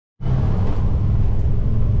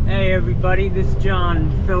Hey everybody, this is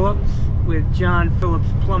John Phillips with John Phillips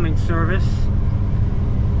Plumbing Service.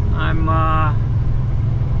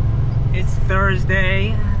 It's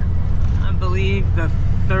Thursday, I believe the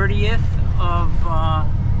 30th of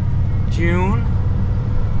June,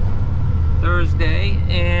 Thursday,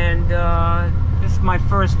 and this is my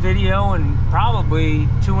first video in probably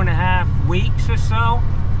 2.5 weeks or so,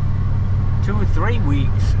 2 or 3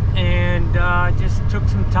 weeks, and just took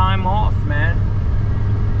some time off, man.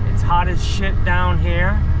 It's hot as shit down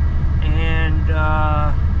here, and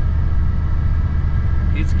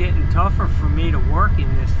it's getting tougher for me to work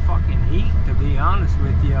in this fucking heat, to be honest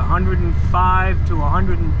with you. 105 to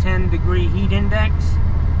 110 degree heat index,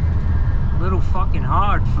 little fucking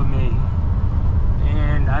hard for me,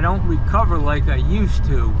 and I don't recover like I used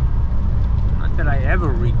to. Not that I ever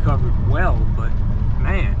recovered well, but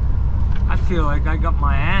man, I feel like I got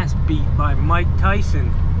my ass beat by Mike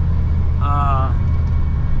Tyson.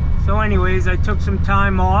 So anyways, I took some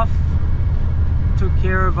time off, took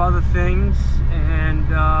care of other things, and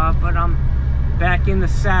but I'm back in the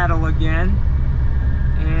saddle again,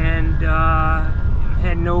 and I'm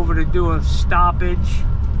heading over to do a stoppage,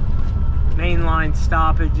 mainline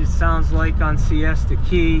stoppage, it sounds like, on Siesta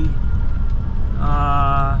Key,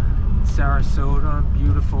 Sarasota,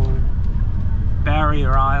 beautiful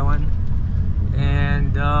barrier island,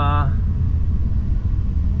 and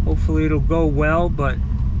hopefully it'll go well. But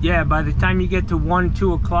yeah, by the time you get to 1,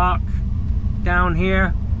 2 o'clock down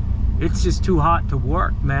here, it's just too hot to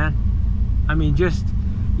work, man. I mean, just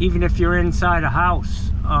even if you're inside a house,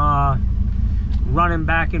 running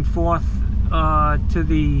back and forth to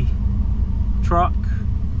the truck,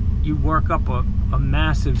 you work up a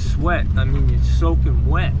massive sweat. I mean, you're soaking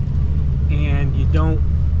wet, and you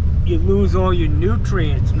lose all your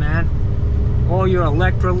nutrients, man. All your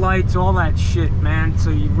electrolytes, all that shit, man. So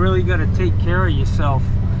you really got to take care of yourself.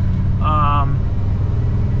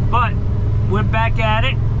 But we're back at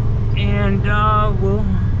it, and we'll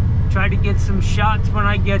try to get some shots when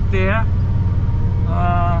I get there.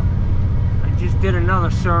 I just did another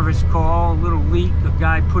service call, a little leak. A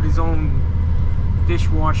guy put his own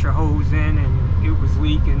dishwasher hose in and it was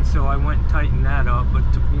leaking, so I went and tightened that up, but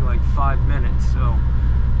it took me like 5 minutes, so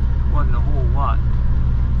it wasn't a whole lot.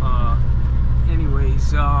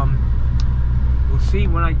 Anyways, we'll see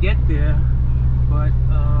when I get there, but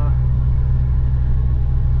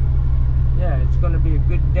yeah, it's gonna be a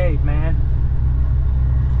good day, man.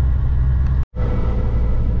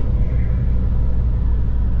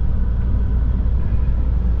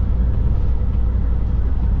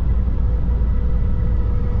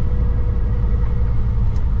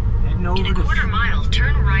 Heading over in a quarter mile,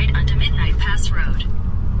 turn right onto Midnight Pass Road.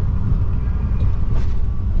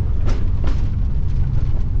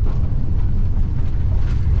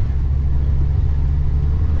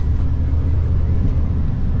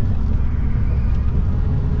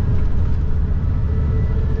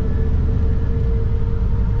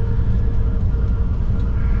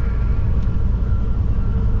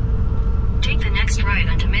 Right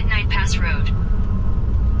onto Midnight Pass Road.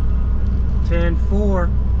 10-4.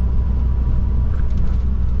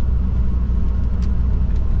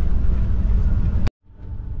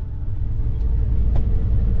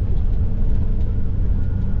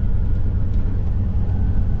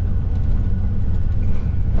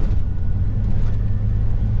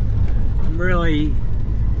 I'm really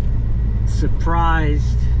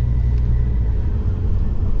surprised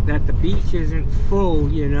that the beach isn't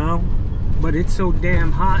full, you know. But it's so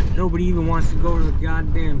damn hot, nobody even wants to go to the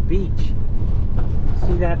goddamn beach.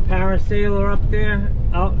 See that parasailer up there,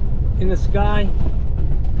 out in the sky?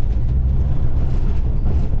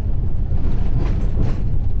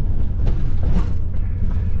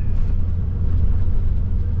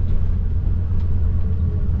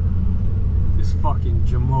 This fucking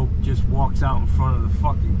jamoke just walks out in front of the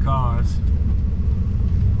fucking cars.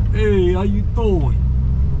 Hey, how you doing?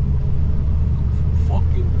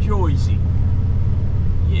 Fucking Jersey.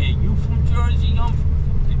 Yeah, you from Jersey? I'm from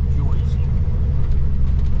fucking Jersey.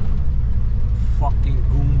 Fucking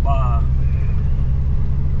Goomba.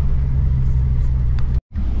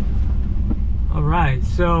 Alright,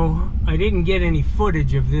 so I didn't get any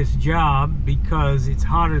footage of this job because it's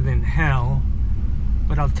hotter than hell.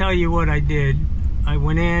 But I'll tell you what I did. I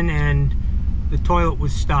went in and the toilet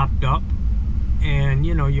was stopped up. And,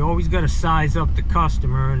 you know, you always got to size up the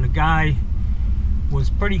customer. And the guy was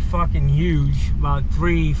pretty fucking huge, about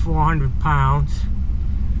 300-400 pounds.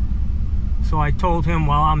 So I told him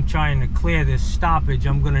while I'm trying to clear this stoppage,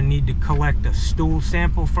 I'm gonna need to collect a stool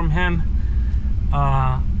sample from him,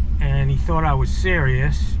 and he thought I was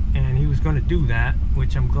serious. and he was going to do that,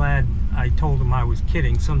 which I'm glad I told him I was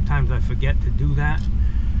kidding. Sometimes I forget to do that.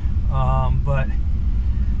 But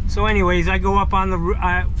so anyways, I go up on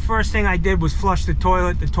the first thing I did was flush the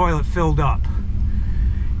toilet. The toilet filled up,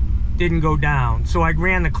 didn't go down. So I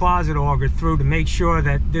ran the closet auger through to make sure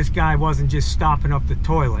that this guy wasn't just stopping up the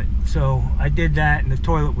toilet. So I did that, and the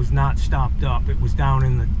toilet was not stopped up. It was down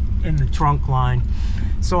in the trunk line.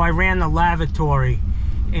 So I ran the lavatory,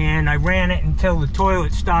 and I ran it until the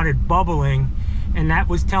toilet started bubbling, and that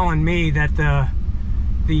was telling me that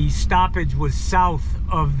the stoppage was south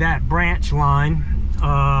of that branch line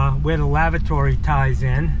where the lavatory ties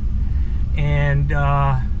in. And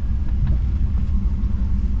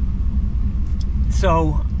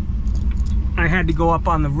so I had to go up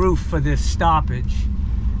on the roof for this stoppage.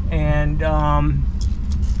 And oh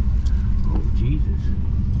Jesus.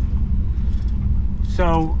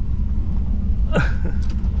 So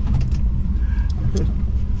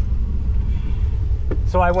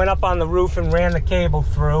so I went up on the roof and ran the cable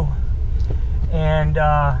through, and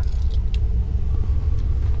I'm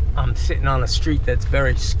sitting on a street that's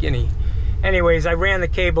very skinny. Anyways, I ran the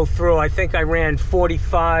cable through. I think I ran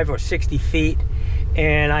 45 or 60 feet,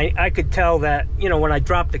 and I could tell that, you know, when I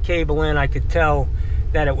dropped the cable in, I could tell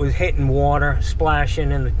that it was hitting water,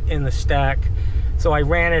 splashing in the stack. So I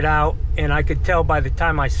ran it out, and I could tell by the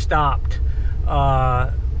time I stopped,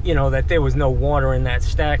 you know, that there was no water in that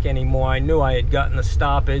stack anymore. I knew I had gotten the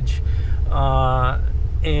stoppage,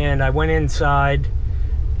 and I went inside,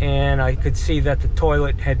 and I could see that the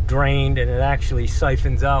toilet had drained, and it actually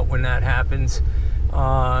siphons out when that happens.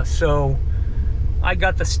 So I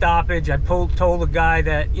got the stoppage. I told the guy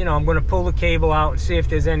that, you know, I'm going to pull the cable out and see if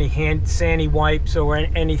there's any sandy wipes or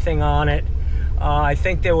anything on it. I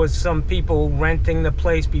think there was some people renting the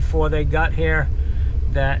place before they got here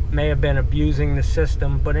that may have been abusing the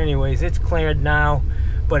system. But anyways, it's cleared now.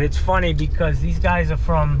 But it's funny because these guys are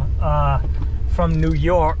from New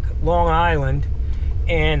York, Long Island,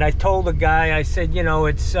 and I told the guy, I said, you know,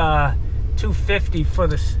 it's $2.50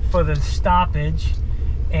 for the stoppage,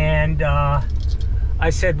 and I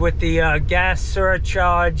said with the gas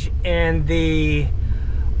surcharge and the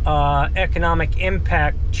economic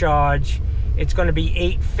impact charge, it's going to be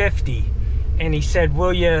 $8.50. And he said,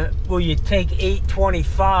 will you take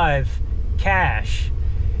 $8.25 cash?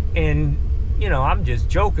 And you know, I'm just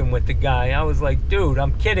joking with the guy. I was like, dude,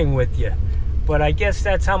 I'm kidding with you. But I guess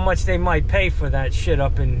that's how much they might pay for that shit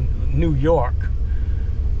up in New York.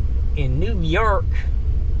 In New York.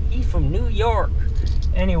 He's from New York.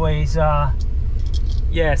 Anyways,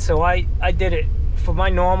 yeah, so I did it for my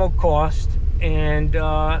normal cost. And,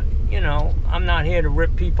 you know, I'm not here to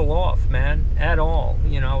rip people off, man, at all.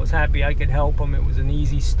 You know, I was happy I could help them. It was an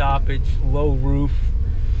easy stoppage, low roof,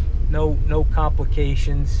 no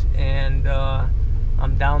complications, and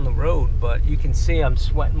I'm down the road. But you can see I'm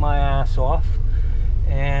sweating my ass off,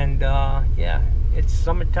 and yeah, it's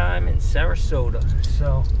summertime in Sarasota.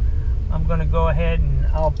 So I'm gonna go ahead and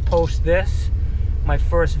I'll post this, my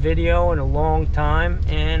first video in a long time,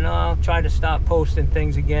 and I'll try to stop posting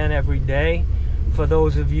things again every day. For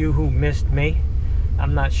those of you who missed me,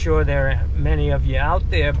 I'm not sure there are many of you out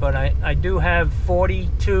there, but I do have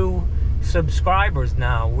 42 subscribers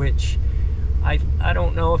now, which I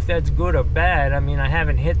don't know if that's good or bad. I mean, I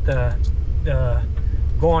haven't hit the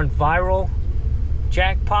gone viral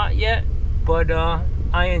jackpot yet, but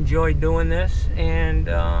I enjoy doing this, and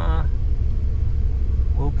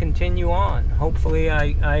we'll continue on. Hopefully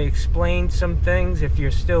I explained some things. If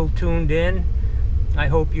you're still tuned in, I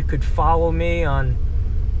hope you could follow me on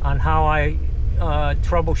how I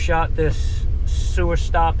troubleshot this sewer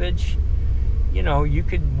stoppage. You know, you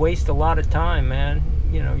could waste a lot of time, man.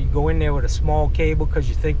 You know, you go in there with a small cable because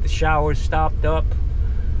you think the shower's stopped up,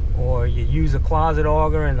 or you use a closet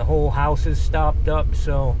auger and the whole house is stopped up.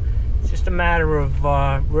 So it's just a matter of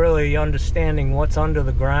really understanding what's under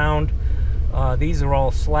the ground. These are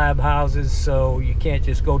all slab houses, so you can't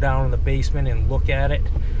just go down in the basement and look at it.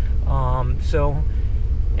 So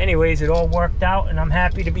anyways, it all worked out, and I'm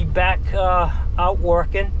happy to be back out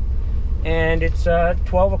working. And it's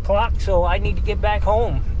 12 o'clock, so I need to get back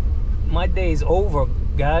home. My day's over,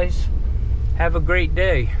 guys. Have a great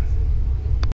day.